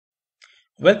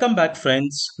Welcome back,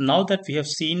 friends. Now that we have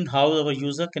seen how our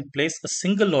user can place a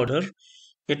single order,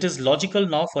 it is logical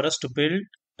now for us to build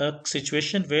a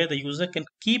situation where the user can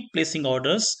keep placing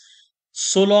orders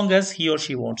so long as he or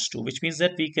she wants to, which means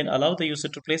that we can allow the user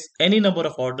to place any number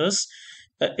of orders,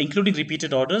 including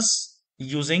repeated orders,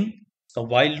 using a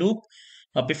while loop.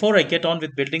 Now, before I get on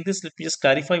with building this, let me just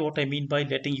clarify what I mean by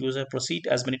letting user proceed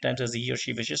as many times as he or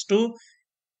she wishes to.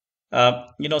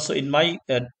 So in my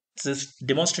this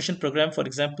demonstration program, for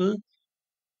example,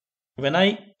 when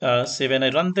I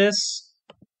run this,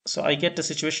 so I get a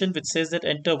situation which says that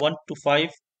enter 1 to 5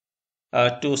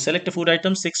 to select a food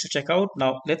item, 6 to check out.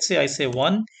 Now let's say I say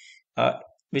 1, uh,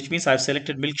 which means I've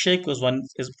selected milkshake because 1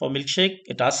 is for milkshake.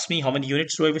 It asks me how many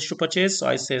units do I wish to purchase. So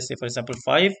I say for example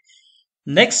 5.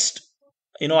 Next,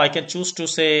 I can choose to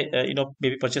say,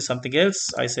 maybe purchase something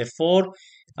else. I say 4,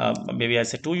 maybe I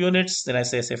say 2 units. Then I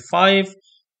say 5.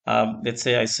 Let's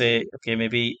say I say, okay,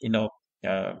 maybe,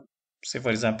 uh, say for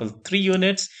example, 3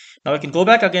 units. Now I can go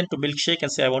back again to milkshake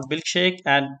and say I want milkshake.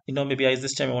 And, maybe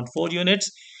this time I want 4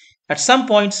 units. At some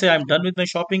point, say I'm done with my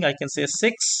shopping, I can say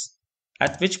 6,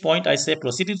 at which point I say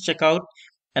proceed to checkout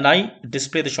and I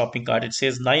display the shopping cart. It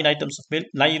says 9 items of milk,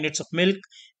 9 units of milk,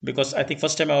 because I think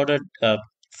first time I ordered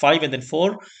 5 and then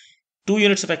 4, 2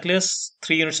 units of eclairs,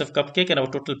 3 units of cupcake, and our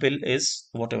total bill is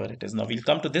whatever it is. Now we'll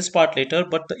come to this part later,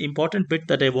 but the important bit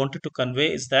that I wanted to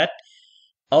convey is that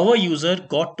our user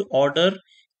got to order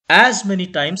as many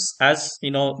times as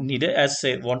needed, as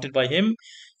say wanted by him,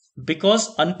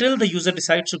 because until the user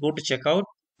decides to go to checkout,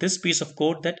 this piece of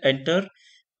code that enter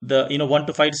the 1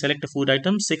 to 5 to select a food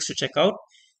item, 6 to checkout,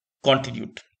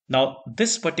 continued. Now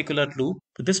this particular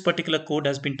code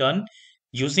has been done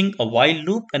using a while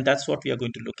loop, and that's what we are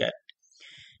going to look at.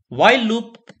 While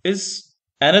loop is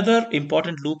another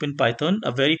important loop in Python,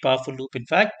 a very powerful loop, in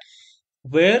fact,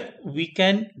 where we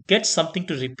can get something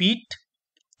to repeat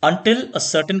until a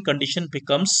certain condition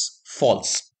becomes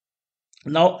false.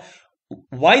 Now,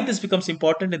 why this becomes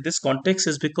important in this context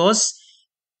is because,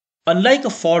 unlike a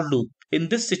for loop, in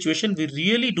this situation, we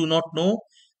really do not know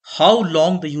how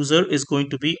long the user is going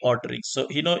to be ordering. So,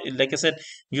 like I said,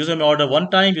 user may order 1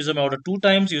 time, user may order 2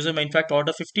 times, user may in fact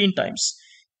order 15 times,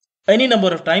 any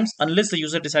number of times, unless the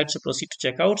user decides to proceed to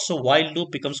checkout. So while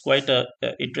loop becomes quite a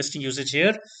interesting usage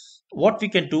here. What we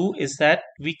can do is that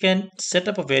we can set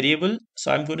up a variable.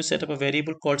 So I'm going to set up a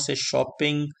variable called, say,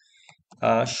 shopping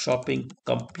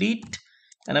complete,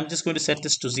 and I'm just going to set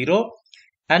this to 0.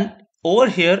 And over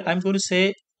here I'm going to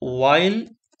say while,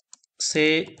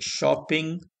 say,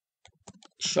 shopping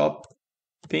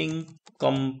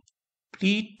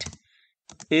complete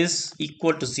is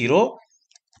equal to 0.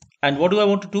 And what do I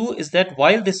want to do is that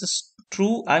while this is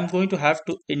true, I'm going to have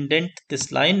to indent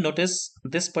this line. Notice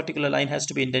this particular line has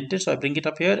to be indented. So I bring it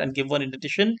up here and give one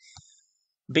indentation,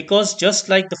 because just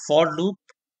like the for loop,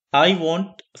 I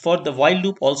want for the while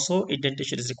loop also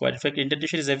indentation is required. In fact,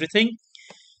 indentation is everything.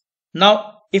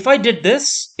 Now, if I did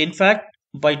this, in fact,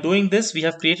 by doing this, we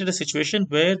have created a situation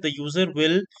where the user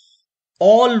will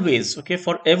always, okay,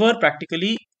 forever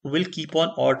practically, will keep on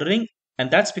ordering.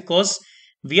 And that's because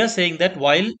we are saying that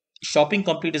while shopping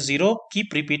complete is 0,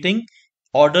 keep repeating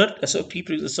order. Keep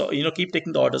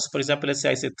taking the orders. For example, let's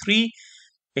say I say 3.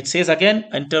 It says again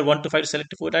enter 1 to 5 to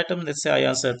select a food item. Let's say I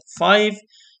answer 5.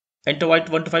 Enter 1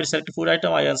 to 5 to select a food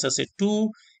item. I answer, say, 2.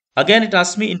 Again it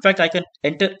asks me, in fact I can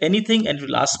enter anything and it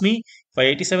will ask me by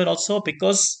 87 also,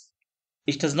 because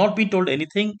it has not been told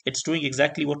anything. It's doing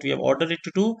exactly what we have ordered it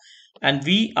to do, and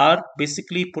we are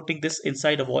basically putting this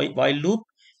inside a while loop,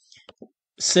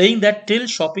 saying that till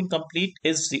shopping complete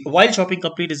is while shopping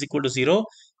complete is equal to 0,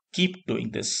 keep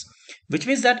doing this. Which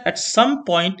means that at some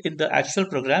point in the actual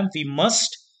program, we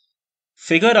must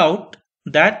figure out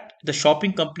that the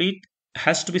shopping complete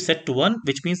has to be set to 1,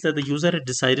 which means that the user had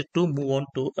decided to move on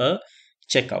to a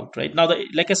checkout. Right now,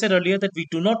 like I said earlier, that we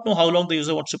do not know how long the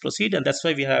user wants to proceed, and that's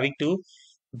why we are having to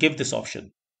give this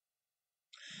option.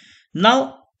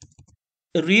 Now,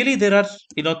 really, there are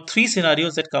 3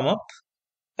 scenarios that come up.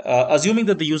 Assuming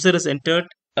that the user has entered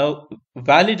a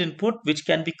valid input which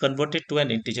can be converted to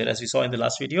an integer, as we saw in the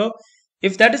last video.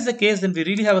 If that is the case, then we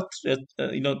really have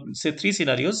say 3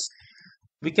 scenarios.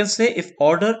 We can say if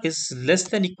order is less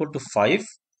than equal to 5,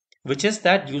 which is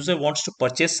that user wants to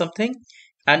purchase something,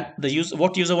 and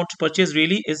what user wants to purchase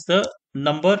really is the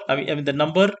number. I mean the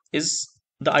number is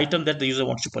the item that the user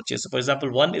wants to purchase. So for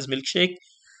example, 1 is milkshake,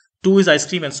 2 is ice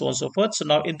cream, and so on and so forth. So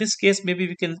now in this case, maybe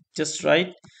we can just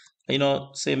write,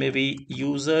 say maybe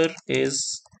user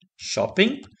is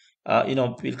shopping.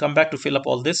 We'll come back to fill up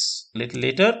all this little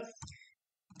later.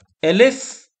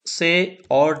 Elif, say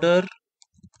order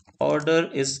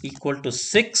is equal to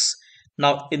 6.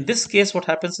 Now, in this case, what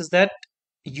happens is that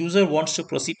user wants to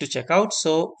proceed to checkout.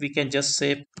 So we can just say,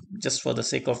 just for the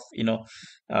sake of,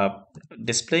 uh,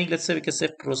 displaying, let's say we can say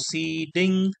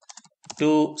proceeding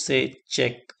to say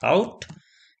checkout.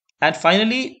 And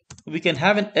finally, we can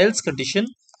have an else condition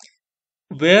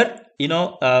where,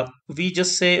 we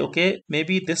just say, okay,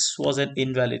 maybe this was an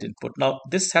invalid input. Now,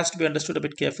 this has to be understood a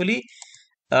bit carefully.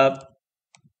 Uh,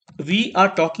 we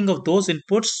are talking of those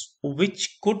inputs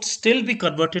which could still be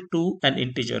converted to an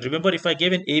integer. Remember, if I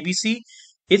gave an ABC,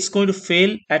 it's going to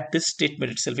fail at this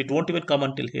statement itself. It won't even come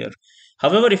until here.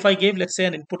 However, if I gave, let's say,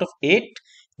 an input of 8,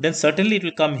 then certainly it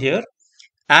will come here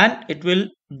and it will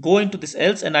go into this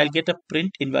else and I'll get a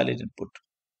print invalid input.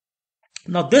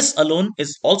 Now, this alone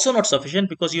is also not sufficient,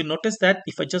 because you notice that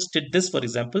if I just did this, for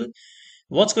example,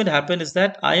 what's going to happen is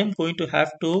that I am going to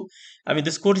have to,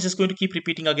 this code is just going to keep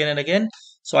repeating again and again.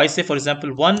 So I say, for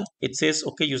example, 1, it says,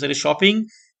 okay, user is shopping.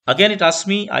 Again, it asks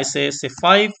me, I say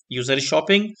 5, user is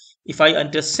shopping. If I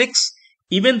enter 6,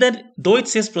 even then, though it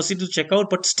says proceed to checkout,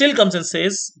 but still comes and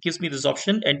says, gives me this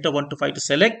option, enter 1 to 5 to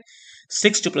select,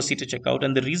 6 to proceed to checkout.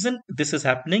 And the reason this is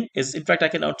happening is, in fact, I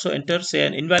can also enter, say,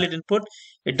 an invalid input.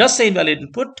 It does say invalid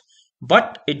input,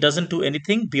 but it doesn't do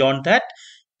anything beyond that.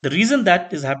 The reason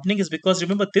that is happening is because,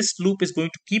 remember, this loop is going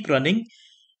to keep running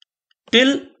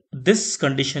till this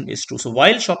condition is true. So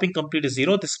while shopping complete is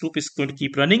 0, this loop is going to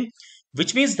keep running,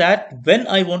 which means that when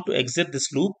I want to exit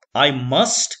this loop, I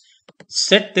must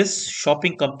set this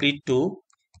shopping complete to,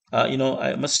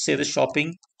 I must say the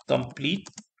shopping complete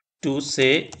to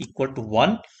say equal to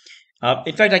 1.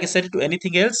 In fact, I can set it to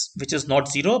anything else which is not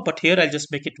 0, but here I'll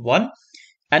just make it 1.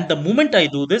 And the moment I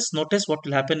do this, notice what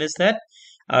will happen is that,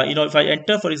 if I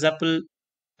enter, for example,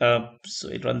 so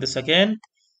I run this again.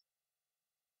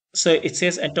 So it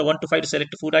says enter 1 to 5 to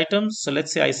select the food items. So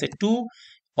let's say I say 2.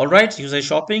 All right, user is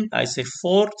shopping. I say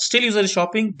 4. Still user is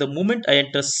shopping. The moment I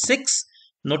enter 6,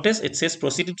 notice it says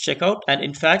proceeded to checkout. And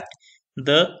in fact,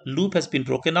 the loop has been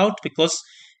broken out, because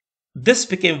this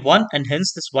became 1 and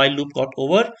hence this while loop got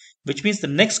over, which means the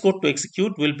next code to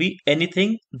execute will be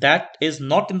anything that is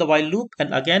not in the while loop.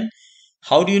 And again,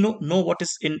 how do you know what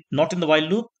is not in the while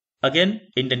loop? Again,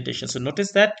 indentation. So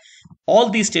notice that all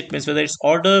these statements, whether it's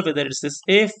order, whether it's this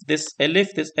if, this elif,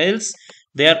 this else,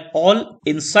 they are all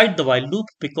inside the while loop,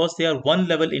 because they are one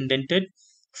level indented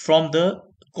from the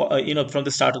from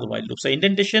the start of the while loop. So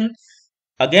indentation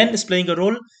again is playing a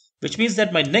role, which means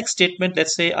that my next statement,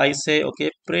 let's say I say, okay,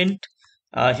 print,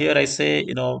 here I say,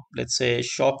 let's say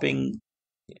shopping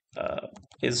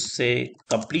is say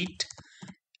complete,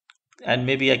 and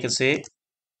maybe I can say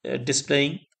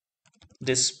displaying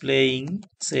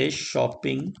say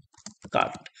shopping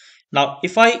cart. Now,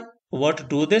 if I were to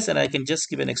do this, and I can just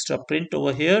give an extra print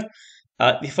over here,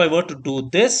 if I were to do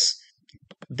this,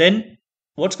 then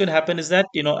what's going to happen is that,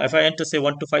 if I enter say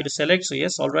 1 to 5 to select, so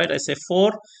yes, all right, I say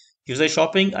 4, user is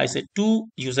shopping, I say 2,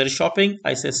 user is shopping,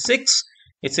 I say 6,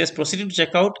 it says proceeding to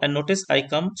checkout, and notice I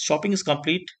come, shopping is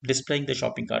complete, displaying the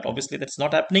shopping cart. Obviously, that's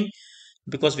not happening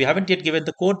because we haven't yet given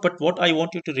the code, but what I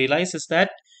want you to realize is that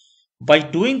by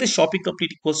doing the shopping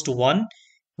complete equals to 1,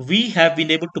 we have been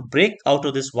able to break out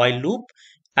of this while loop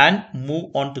and move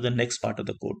on to the next part of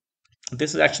the code.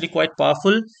 This is actually quite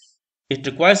powerful. It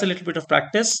requires a little bit of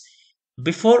practice.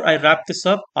 Before I wrap this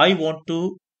up, I want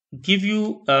to give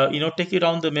you, take you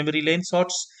down the memory lane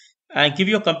sorts and give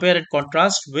you a compare and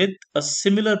contrast with a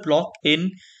similar block in,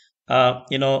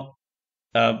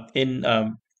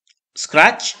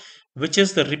 Scratch, which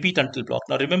is the repeat until block.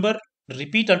 Now remember,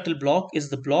 repeat until block is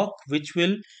the block which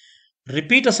will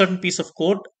repeat a certain piece of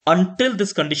code until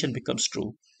this condition becomes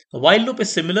true. The while loop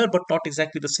is similar but not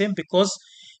exactly the same, because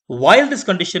while this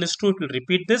condition is true, it will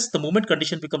repeat this. The moment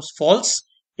condition becomes false,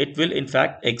 it will in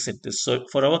fact exit this. So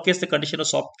for our case, the condition of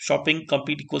shopping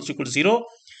complete equals to 0.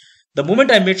 The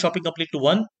moment I made shopping complete to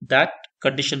 1, that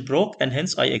condition broke and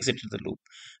hence I exited the loop.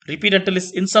 Repeat until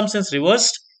is in some sense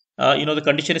reversed. The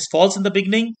condition is false in the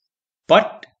beginning,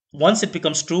 but once it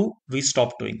becomes true, we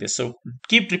stop doing this. So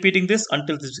keep repeating this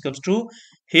until this becomes true.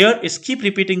 Here is keep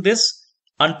repeating this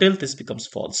until this becomes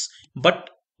false. But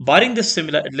barring this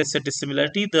let's say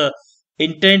dissimilarity, the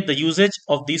intent, the usage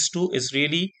of these two is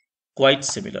really quite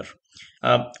similar.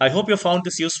 I hope you found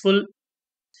this useful.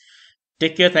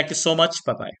 Take care. Thank you so much.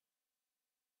 Bye bye.